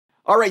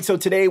All right, so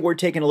today we're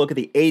taking a look at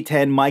the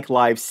ATEN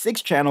MicLIVE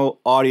 6-channel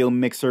audio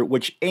mixer,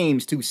 which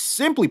aims to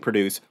simply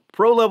produce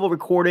pro-level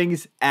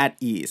recordings at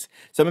ease.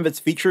 Some of its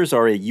features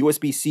are a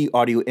USB-C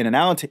audio in and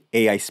out,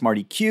 AI Smart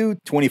EQ,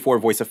 24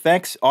 voice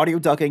effects, audio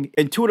ducking,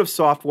 intuitive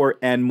software,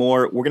 and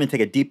more. We're going to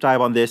take a deep dive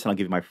on this, and I'll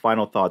give you my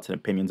final thoughts and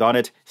opinions on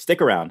it. Stick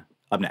around.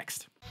 Up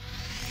next.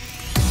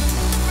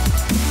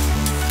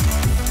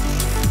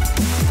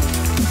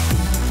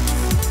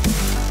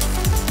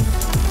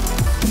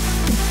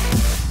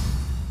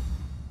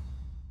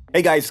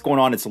 Hey guys, what's going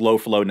on? It's Low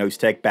for Low Nose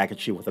Tech back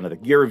at you with another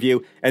gear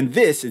review, and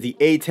this is the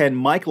ATEN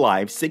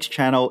MicLIVE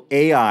 6-channel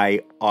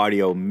AI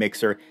audio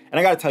mixer. And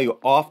I gotta tell you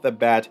off the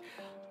bat,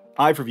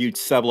 I've reviewed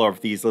several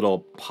of these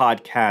little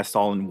podcasts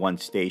all-in-one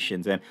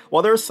stations, and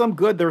while there's some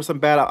good, there's some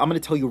bad, I'm gonna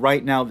tell you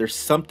right now, there's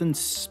something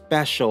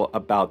special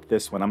about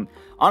this one.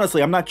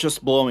 Honestly, I'm not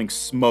just blowing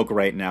smoke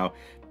right now.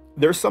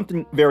 There's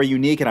something very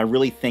unique, and I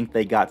really think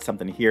they got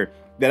something here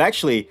that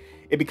actually,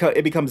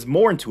 it becomes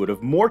more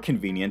intuitive, more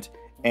convenient,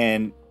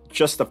 and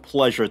just a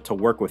pleasure to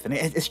work with. And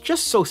it's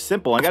just so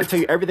simple. I gotta tell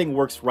you, everything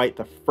works right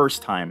the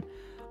first time.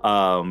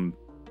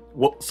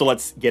 So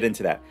let's get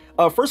into that.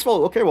 First of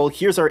all, okay, well,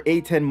 here's our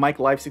ATEN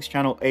MicLIVE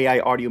 6-channel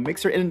AI audio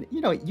mixer. And you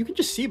know, you can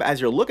just see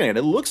as you're looking at it,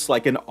 it looks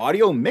like an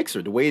audio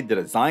mixer. The way the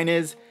design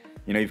is,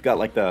 you know, you've got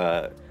like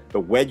the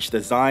wedge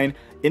design.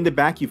 In the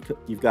back,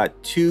 you've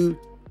got two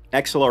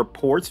XLR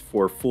ports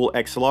for full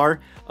XLR.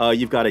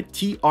 You've got a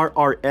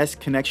TRRS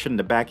connection in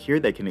the back here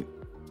that can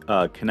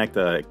connect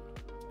the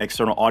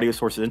external audio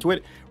sources into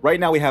it. Right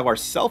now we have our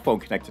cell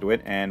phone connected to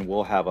it, and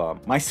we'll have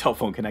my cell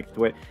phone connected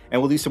to it,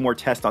 and we'll do some more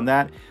tests on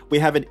that. We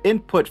have an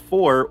input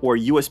 4 or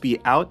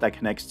USB out that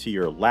connects to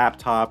your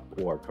laptop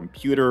or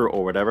computer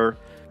or whatever.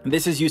 And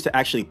this is used to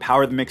actually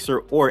power the mixer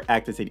or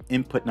act as an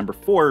input number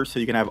 4, so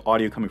you can have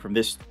audio coming from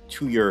this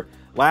to your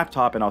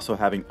laptop and also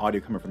having audio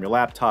coming from your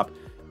laptop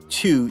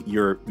to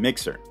your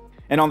mixer.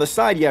 And on the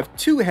side, you have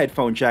two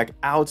headphone jack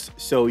outs,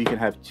 so you can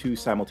have two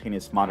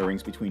simultaneous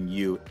monitorings between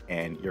you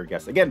and your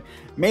guests. Again,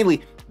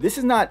 this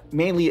is not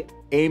mainly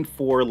aimed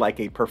for like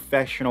a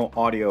professional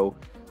audio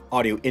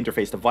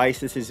interface device.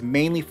 This is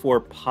mainly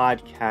for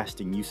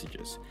podcasting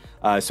usages.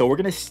 So we're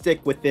gonna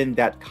stick within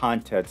that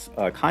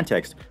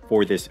context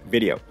for this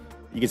video.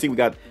 You can see we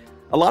got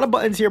a lot of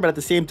buttons here, but at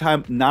the same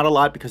time, not a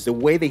lot, because the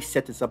way they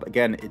set this up,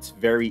 again, it's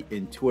very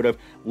intuitive.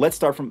 Let's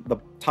start from the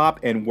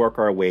top and work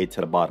our way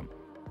to the bottom.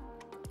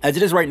 As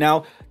it is right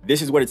now,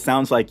 this is what it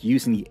sounds like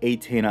using the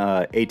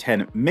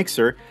ATEN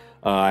mixer.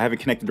 I have it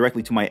connected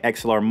directly to my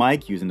XLR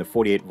mic using the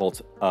 48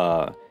 volts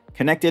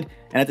connected.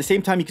 And at the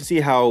same time, you can see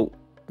how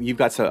you've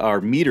got our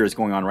meters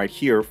going on right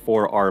here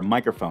for our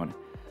microphone.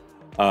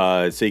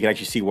 So you can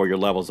actually see where your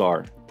levels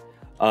are.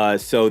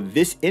 So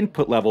this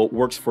input level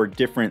works for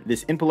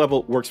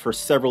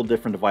several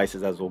different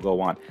devices as we'll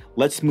go on.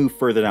 Let's move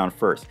further down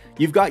first.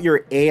 You've got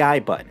your AI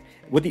button.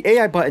 What the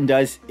AI button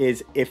does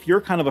is, if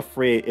you're kind of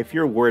afraid, if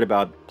you're worried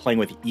about playing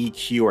with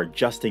EQ or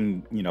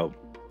adjusting, you know,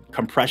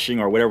 compression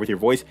or whatever with your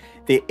voice,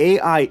 the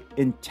AI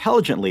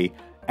intelligently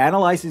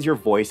analyzes your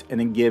voice and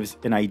then gives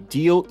an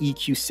ideal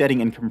EQ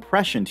setting and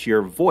compression to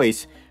your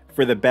voice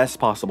for the best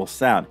possible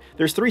sound.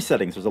 There's 3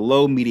 settings. There's a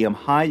low, medium,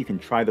 high. You can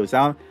try those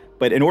out.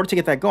 But in order to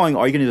get that going,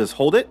 all you're gonna do is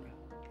hold it,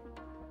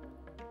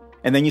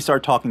 and then you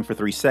start talking for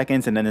 3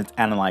 seconds, and then it's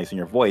analyzing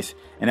your voice.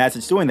 And as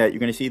it's doing that, you're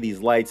gonna see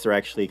these lights are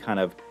actually kind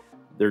of,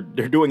 they're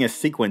doing a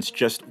sequence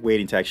just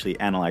waiting to actually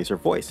analyze your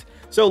voice.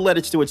 So let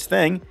it do its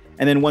thing,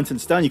 and then once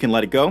it's done, you can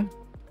let it go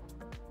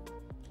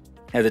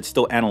as it's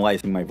still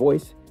analyzing my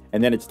voice,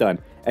 and then it's done.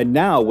 And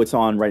now what's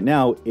on right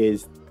now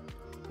is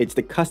it's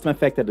the custom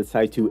effect that I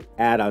decided to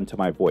add onto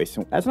my voice.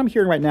 So as I'm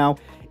hearing right now,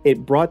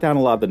 it brought down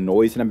a lot of the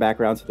noise in the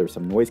background, so there's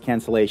some noise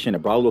cancellation.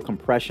 It brought a little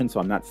compression, so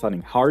I'm not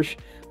sounding harsh,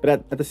 but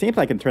at the same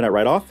time, I can turn that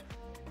right off,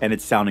 and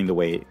it's sounding the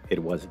way it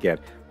was again.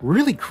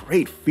 Really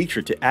great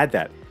feature to add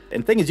that.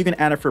 And the thing is, you can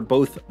add it for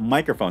both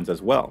microphones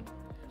as well.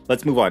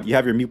 Let's move on. You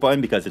have your mute button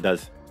because it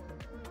does.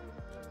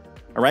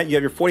 All right, you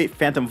have your 48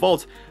 phantom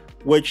volts,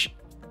 which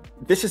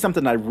this is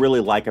something I really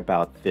like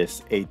about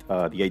this the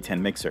ATEN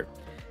mixer.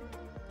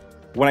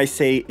 When I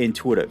say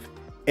intuitive,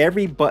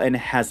 every button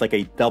has like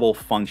a double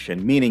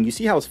function, meaning you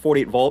see how it's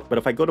 48 volt, but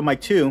if I go to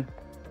mic 2,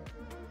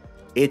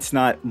 it's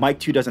not, mic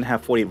 2 doesn't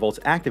have 48 volts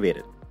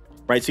activated,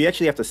 right? So you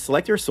actually have to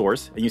select your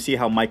source, and you see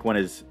how mic 1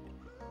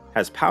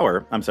 has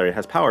power,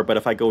 but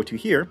if I go to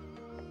here,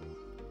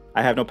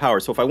 I have no power.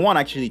 So if I want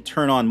to actually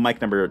turn on mic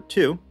number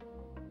 2,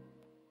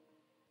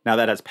 now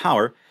that has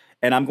power,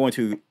 and I'll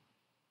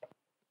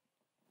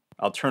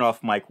turn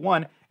off mic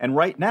 1, and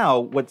right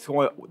now,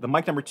 the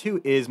mic number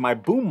 2 is my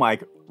boom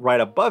mic right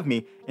above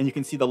me, and you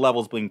can see the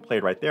levels being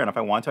played right there. And if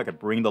I want to, I could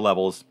bring the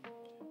levels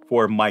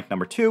for mic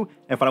number 2,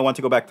 and if I want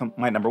to go back to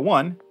mic number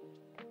 1,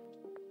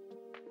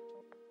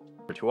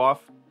 number 2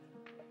 off,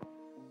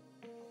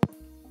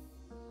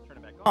 turn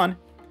it back on,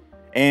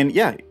 and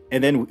yeah,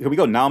 and then here we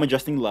go. Now I'm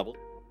adjusting level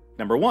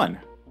number 1.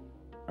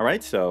 All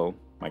right, so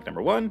mic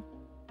number 1,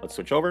 let's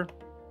switch over.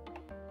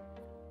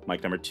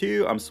 Mic number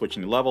 2, I'm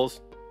switching the levels.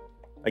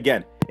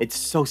 Again, it's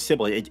so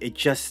simple. It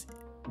just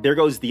there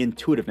goes the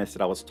intuitiveness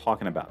that I was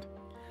talking about.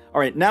 All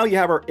right, now you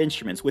have our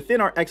instruments.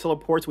 Within our XLR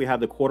ports, we have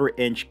the 1/4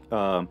 inch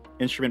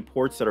instrument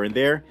ports that are in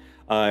there.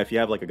 If you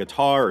have like a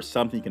guitar or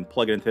something, you can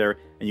plug it into there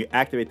and you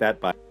activate that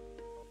by...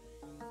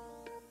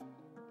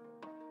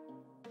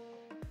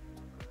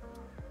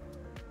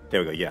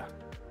 There we go, yeah.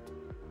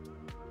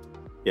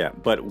 Yeah,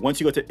 but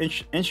once you go to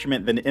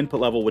instrument, then the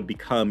input level would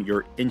become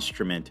your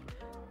instrument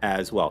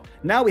as well.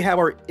 Now we have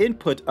our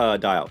input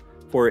dial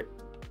for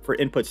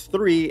inputs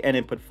 3 and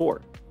input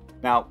 4.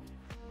 Now,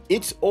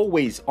 it's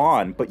always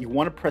on, but you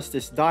want to press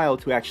this dial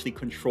to actually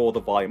control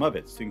the volume of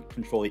it, so you can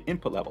control the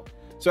input level.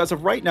 So as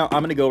of right now,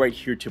 I'm going to go right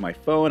here to my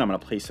phone. I'm going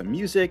to play some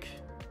music.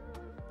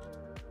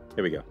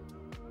 Here we go.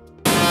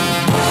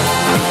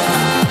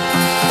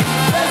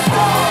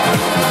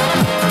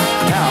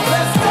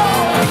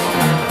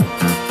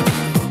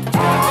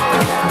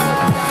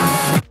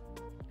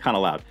 Kind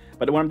of loud,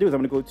 but what I'm gonna do is I'm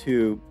gonna go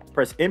to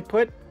press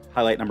input,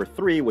 highlight number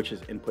 3, which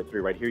is input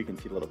 3 right here. You can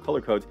see the little color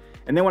codes,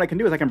 and then what I can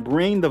do is I can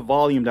bring the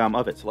volume down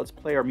of it. So let's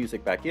play our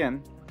music back in,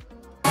 and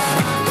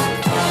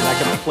I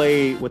can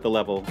play with the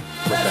level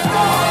with that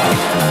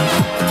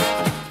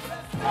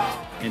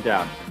and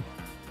down.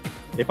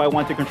 If I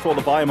want to control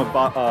the volume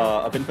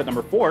of input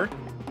number 4,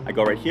 I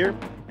go right here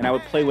and I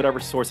would play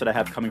whatever source that I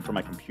have coming from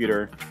my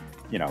computer,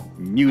 you know,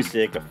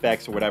 music,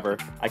 effects, or whatever.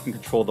 I can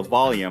control the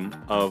volume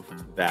of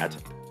that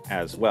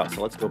as well.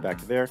 So let's go back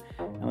to there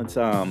and let's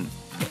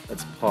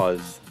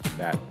pause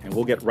that and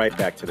we'll get right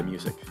back to the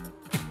music.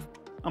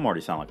 I'm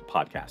already sounding like a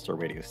podcast or a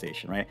radio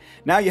station, right?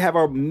 Now you have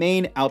our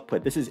main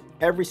output. This is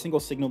every single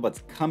signal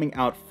that's coming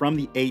out from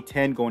the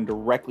A10 going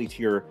directly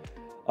to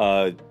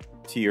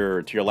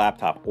your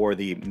laptop or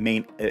the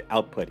main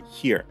output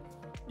here.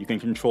 You can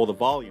control the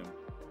volume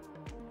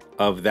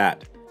of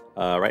that.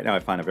 Right now I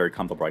find it very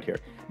comfortable right here.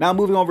 Now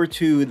moving over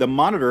to the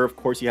monitor, of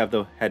course you have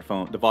the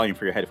volume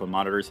for your headphone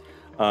monitors.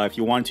 If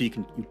you want to, you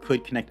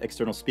could connect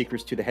external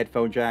speakers to the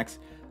headphone jacks,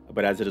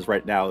 but as it is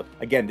right now,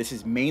 again, this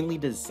is mainly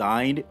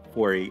designed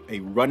for a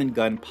run and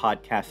gun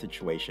podcast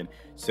situation.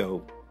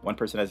 So one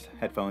person has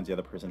headphones, the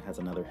other person has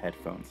another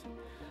headphones.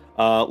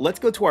 Let's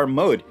go to our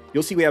mode.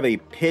 You'll see we have a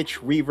pitch,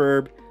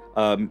 reverb,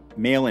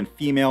 male and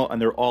female,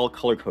 and they're all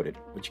color coded.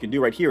 What you can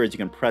do right here is you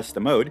can press the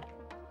mode,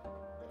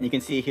 and you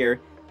can see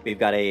here we've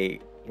got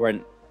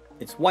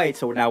it's white,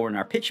 so now we're in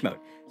our pitch mode.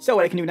 So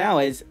what I can do now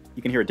is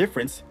you can hear a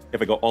difference.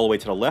 If I go all the way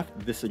to the left,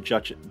 this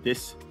adjusts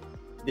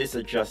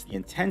the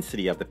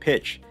intensity of the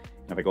pitch.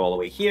 And if I go all the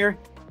way here,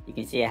 you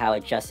can see how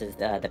it adjusts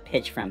the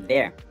pitch from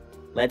there.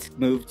 Let's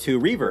move to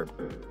reverb.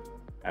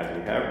 As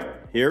we have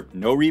here,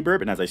 no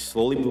reverb, and as I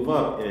slowly move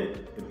up,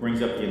 it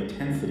brings up the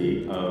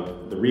intensity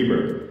of the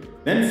reverb.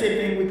 Then the same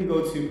thing, we can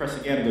go to press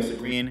again, it goes to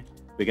green.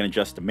 We can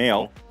adjust the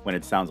male when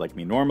it sounds like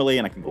me normally,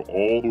 and I can go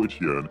all the way to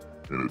the end,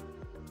 and it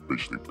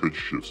basically pitch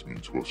shifts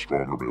into a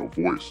stronger male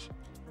voice.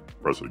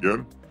 Press it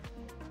again.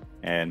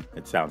 And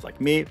it sounds like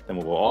me. Then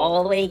we'll go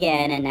all the way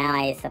again, and now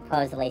I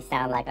supposedly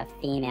sound like a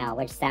female,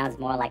 which sounds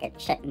more like a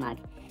chipmunk.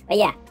 But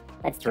yeah,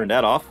 let's turn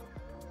that off.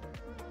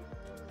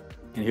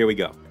 And here we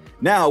go.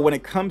 Now, when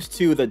it comes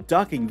to the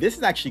ducking, this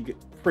is actually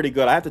pretty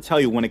good. I have to tell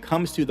you, when it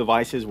comes to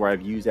devices where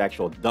I've used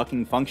actual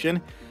ducking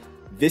function,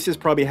 this is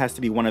probably has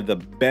to be one of the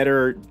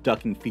better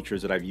ducking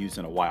features that I've used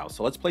in a while.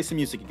 So let's play some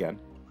music again.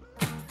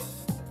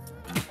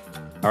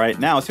 All right,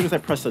 now as soon as I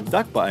press the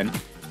duck button,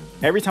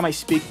 every time I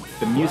speak,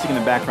 the music in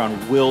the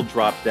background will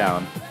drop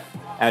down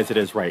as it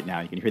is right now.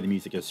 You can hear the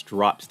music just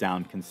drops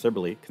down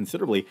considerably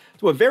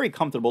to a very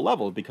comfortable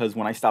level, because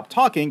when I stop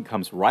talking, it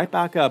comes right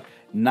back up,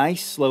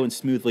 nice, slow, and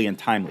smoothly and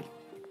timely.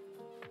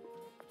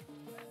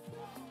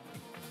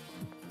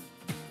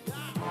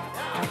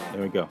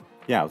 There we go.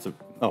 Yeah,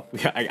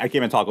 I can't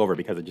even talk over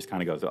because it just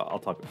kind of goes. I'll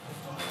talk.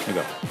 There we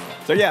go.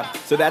 So yeah,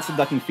 so that's the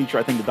ducking feature.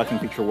 I think the ducking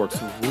feature works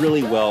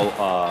really well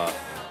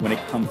when it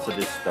comes to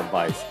this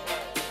device.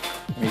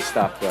 Let me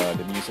stop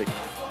the music.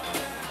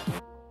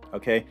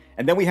 Okay,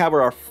 and then we have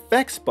our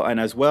effects button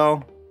as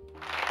well.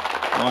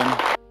 1,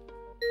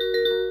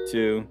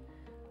 2.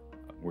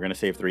 We're gonna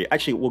save 3.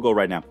 Actually, we'll go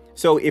right now.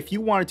 So if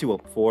you wanted to,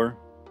 4.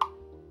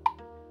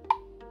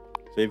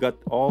 So you've got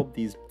all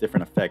these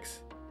different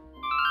effects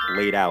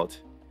laid out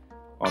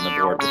on the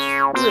board.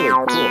 It's really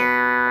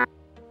cool.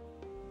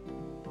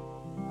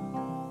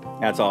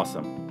 That's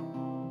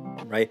awesome,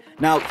 right?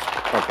 Now,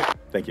 okay,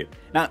 thank you.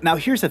 Now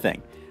here's the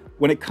thing.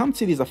 When it comes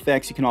to these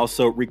effects, you can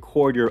also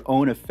record your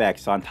own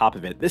effects on top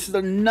of it. This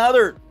will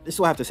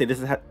have to say,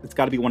 it's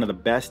got to be one of the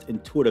best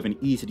intuitive and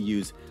easy to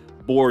use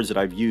boards that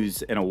I've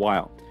used in a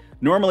while.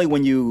 Normally,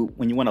 when you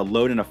want to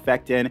load an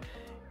effect in,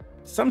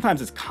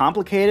 sometimes it's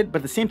complicated, but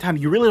at the same time,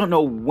 you really don't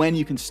know when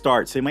you can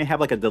start. So you might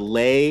have like a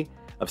delay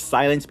of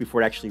silence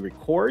before it actually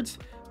records.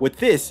 With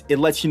this, it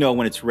lets you know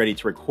when it's ready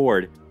to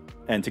record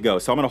and to go.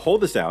 So I'm going to hold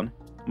this down.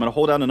 I'm going to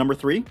hold down the number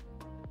 3.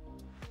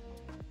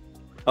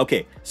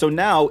 Okay, so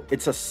now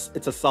it's a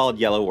solid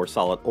yellow or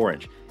solid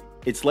orange.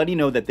 It's letting you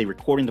know that the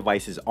recording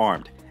device is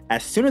armed.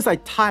 As soon as I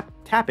tap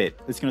it,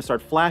 it's going to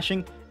start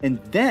flashing,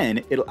 and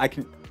then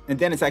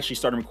it's actually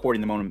starting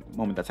recording the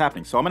moment that's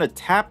happening. So I'm going to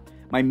tap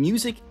my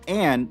music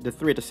and the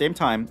 3 at the same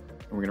time,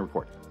 and we're gonna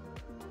record.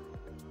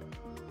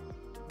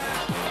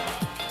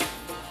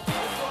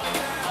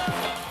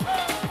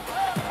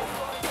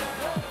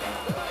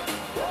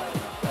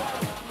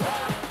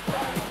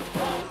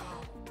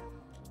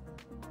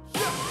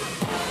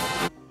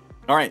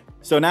 All right,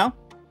 so now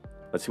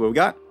let's see what we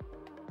got.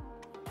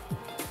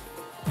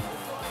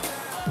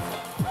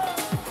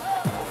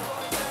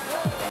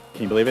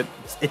 Can you believe it?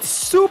 It's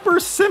super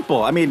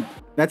simple. I mean,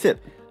 that's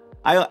it.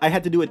 I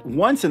had to do it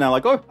once and I'm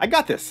like, oh, I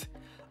got this.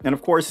 And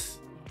of course,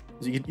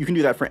 you can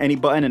do that for any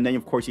button. And then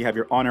of course you have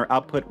your on-air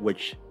output,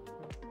 which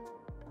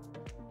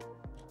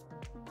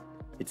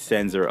it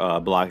sends or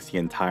blocks the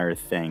entire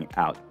thing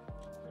out.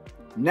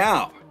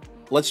 Now,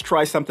 let's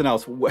try something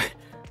else.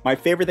 My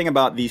favorite thing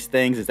about these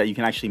things is that you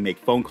can actually make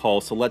phone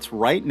calls. So let's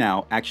right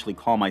now actually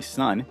call my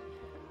son.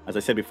 As I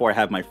said before, I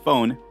have my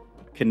phone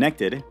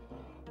connected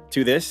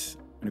to this.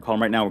 I'm gonna call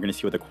him right now. We're gonna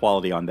see what the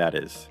quality on that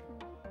is.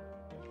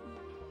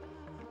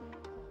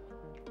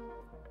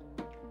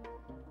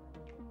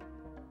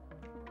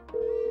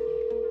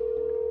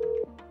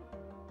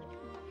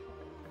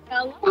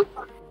 Hello?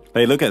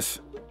 Hey, Lucas.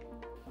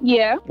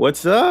 Yeah.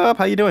 What's up?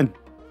 How you doing?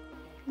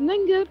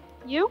 Nothing good.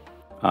 You?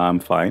 I'm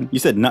fine. You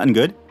said nothing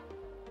good?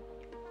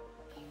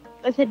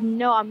 I said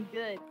no, I'm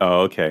good.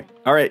 Oh, okay.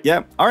 All right.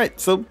 Yeah. All right.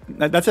 So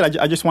that's it.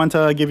 I just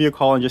wanted to give you a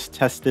call and just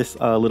test this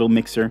little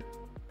mixer.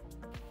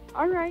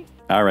 All right.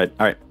 All right.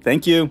 All right.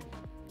 Thank you.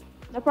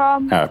 No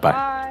problem. All right, bye.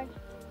 Bye.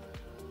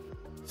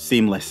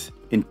 Seamless,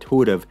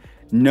 intuitive,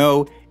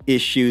 no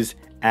issues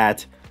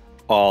at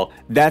all.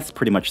 That's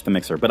pretty much the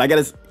mixer. But I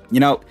gotta, you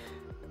know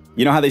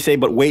how they say,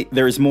 but wait,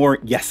 there's more.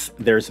 Yes,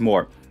 there's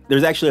more.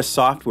 There's actually a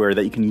software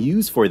that you can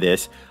use for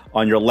this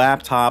on your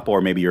laptop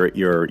or maybe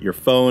your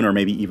phone or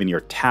maybe even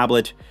your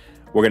tablet.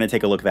 We're gonna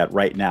take a look at that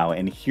right now.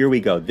 And here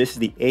we go. This is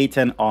the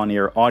ATEN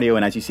on-air audio.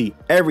 And as you see,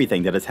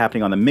 everything that is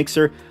happening on the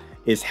mixer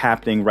is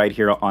happening right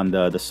here on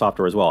the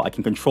software as well. I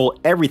can control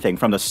everything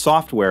from the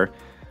software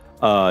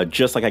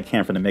just like I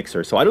can from the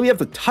mixer. So I don't even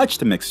have to touch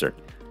the mixer.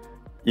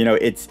 You know,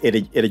 it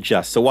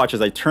adjusts. So watch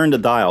as I turn the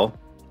dial,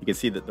 you can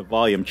see that the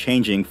volume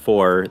changing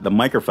for the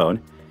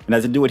microphone. And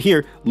as I do it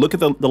here, look at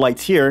the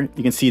lights here.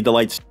 You can see the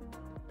lights.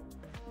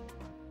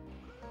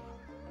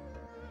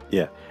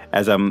 Yeah,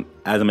 as I'm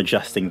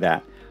adjusting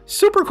that.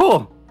 Super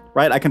cool,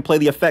 right? I can play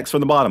the effects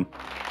from the bottom.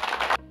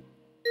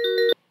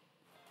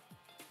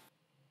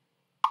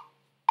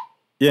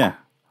 Yeah,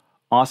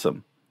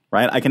 awesome,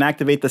 right? I can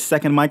activate the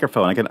second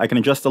microphone. I can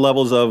adjust the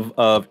levels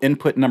of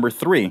input number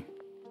 3.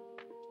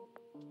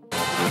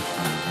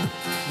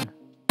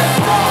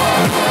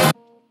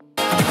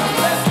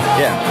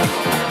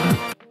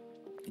 Yeah,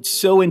 it's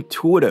so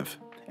intuitive.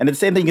 And the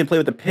same thing, you can play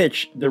with the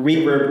pitch, the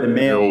reverb, the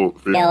male,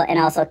 And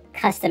also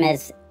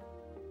customize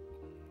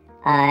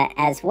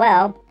as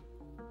well.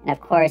 And of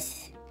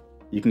course,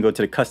 you can go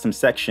to the custom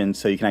section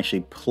so you can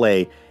actually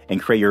play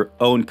and create your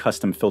own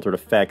custom filtered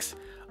effects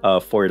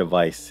for your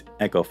device.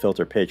 Echo,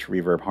 filter, pitch,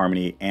 reverb,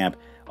 harmony, amp,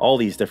 all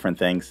these different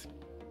things,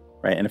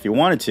 right? And if you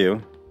wanted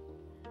to,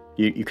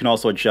 you can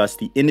also adjust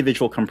the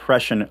individual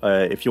compression.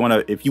 If you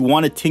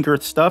want to tinker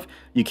with stuff,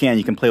 you can.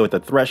 You can play with the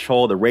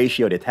threshold, the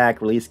ratio, the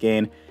attack, release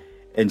gain,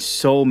 and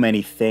so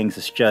many things.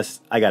 It's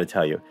just, I got to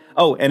tell you.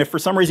 Oh, and if for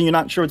some reason you're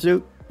not sure what to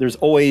do, there's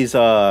always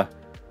a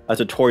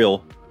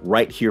tutorial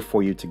right here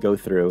for you to go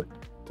through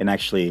and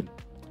actually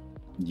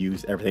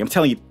use everything. I'm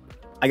telling you,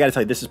 I got to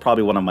tell you, this is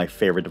probably one of my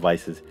favorite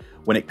devices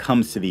when it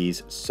comes to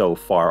these so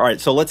far. All right,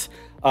 so let's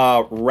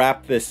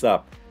wrap this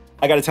up.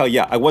 I got to tell you,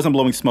 yeah, I wasn't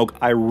blowing smoke.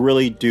 I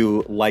really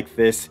do like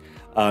this.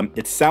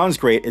 It sounds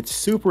great. It's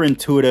super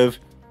intuitive.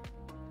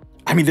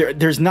 I mean,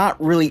 there's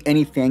not really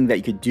anything that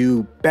you could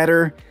do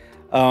better,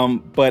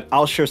 but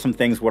I'll share some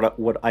things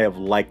what I have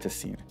liked to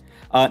see.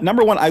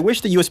 Number one, I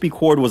wish the USB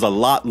cord was a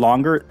lot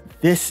longer.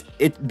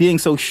 It being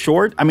so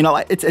short, I mean,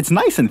 it's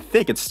nice and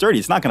thick, it's sturdy,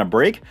 it's not gonna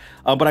break,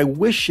 but I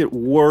wish it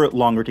were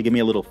longer to give me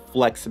a little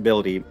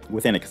flexibility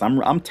within it, because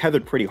I'm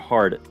tethered pretty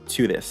hard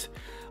to this.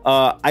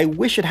 I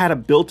wish it had a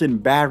built-in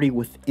battery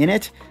within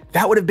it.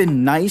 That would have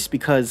been nice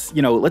because,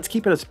 let's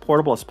keep it as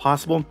portable as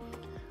possible.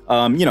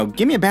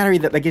 Give me a battery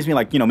that gives me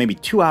maybe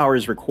 2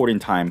 hours recording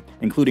time,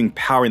 including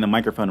powering the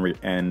microphone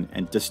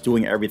and just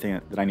doing everything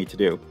that I need to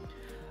do.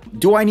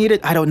 Do I need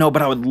it? I don't know,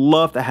 but I would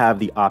love to have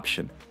the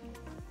option.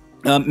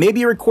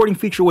 Maybe a recording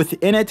feature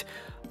within it,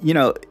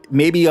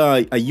 maybe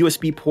a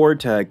USB port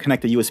to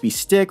connect a USB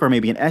stick or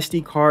maybe an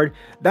SD card.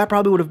 That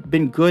probably would have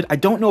been good. I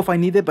don't know if I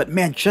need it, but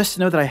man, just to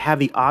know that I have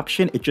the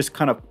option, it just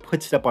kind of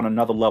puts it up on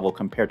another level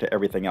compared to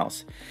everything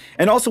else.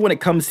 And also when it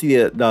comes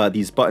to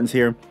these buttons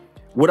here,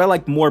 would I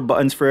like more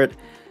buttons for it?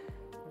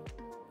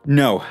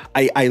 No,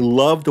 I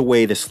love the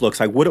way this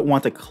looks. I wouldn't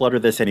want to clutter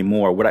this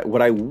anymore.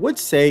 What I would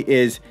say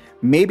is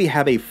maybe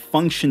have a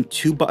function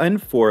 2 button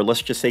for,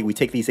 let's just say we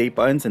take these 8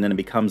 buttons and then it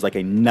becomes like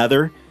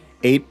another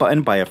 8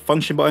 button by a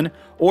function button,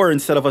 or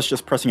instead of us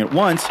just pressing it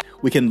once,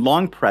 we can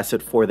long press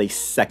it for the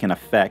second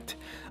effect.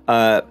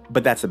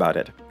 But that's about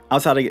it.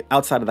 Outside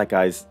of that,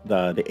 guys,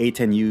 the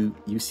ATEN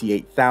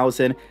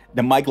UC8000,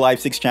 the MicLIVE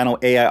 6-channel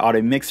AI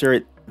audio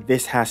mixer,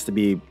 this has to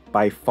be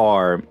by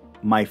far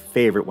my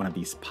favorite one of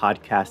these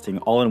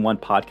podcasting, all-in-one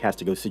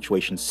podcast-to-go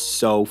situations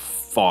so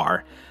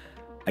far.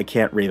 I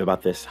can't rave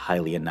about this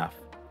highly enough,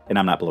 and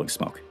I'm not blowing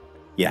smoke.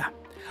 Yeah.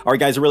 All right,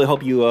 guys, I really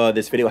hope you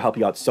this video helped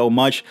you out so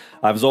much.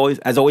 As always,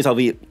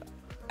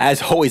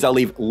 I'll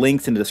leave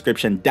links in the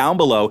description down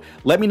below.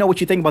 Let me know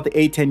what you think about the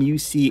ATEN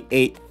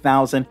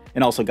UC8000.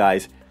 And also,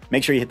 guys,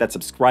 make sure you hit that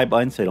subscribe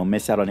button so you don't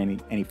miss out on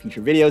any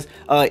future videos.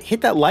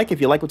 Hit that like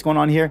if you like what's going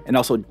on here, and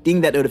also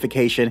ding that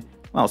notification,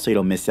 well, so you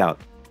don't miss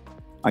out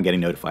on getting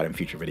notified on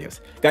future videos.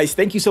 Guys,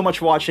 thank you so much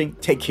for watching.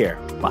 Take care.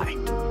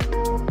 Bye.